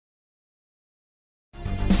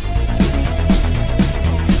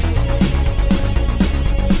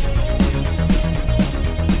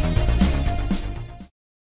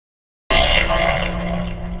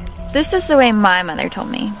This is the way my mother told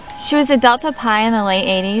me. She was a Delta Pi in the late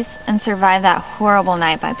 80s and survived that horrible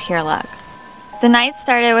night by pure luck. The night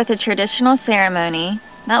started with a traditional ceremony,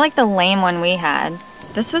 not like the lame one we had.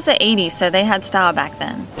 This was the 80s, so they had style back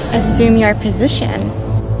then. Assume your position.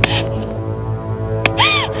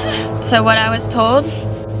 So what I was told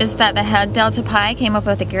is that the head Delta Pi came up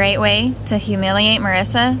with a great way to humiliate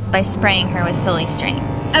Marissa by spraying her with silly string.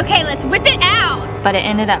 Okay, let's whip it out! But it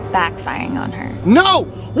ended up backfiring on her. No!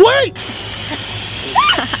 Wait!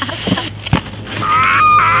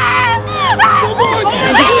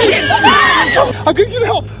 I'm gonna get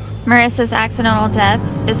help! Marissa's accidental death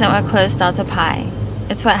isn't what closed Delta Pi.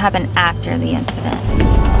 It's what happened after the incident.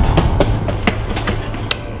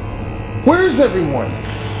 Where's everyone?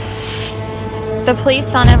 The police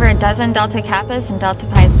found over a dozen Delta Kappas and Delta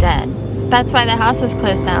Pi's dead. That's why the house was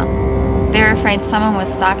closed down. They were afraid someone was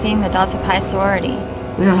stalking the Delta Pi sorority.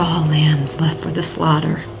 We're all lambs left for the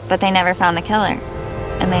slaughter. But they never found the killer.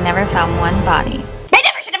 And they never found one body. They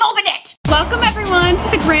never should have opened it! Welcome everyone to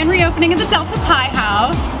the grand reopening of the Delta Pi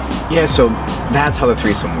house. Yeah, so that's how the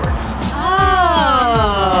threesome works.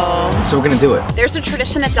 Oh. So we're gonna do it. There's a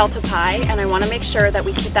tradition at Delta Pi, and I want to make sure that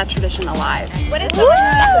we keep that tradition alive. What is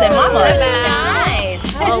that?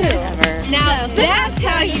 Nice. Now that's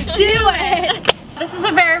how you do it! This is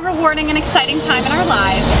a very rewarding and exciting time in our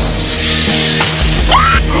lives.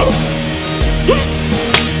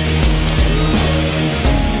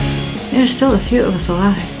 There's still a few of us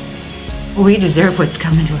alive. We deserve what's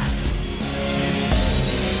coming to us.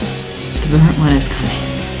 The burnt one is coming.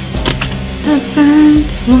 The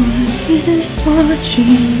burnt one is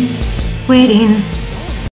watching, waiting.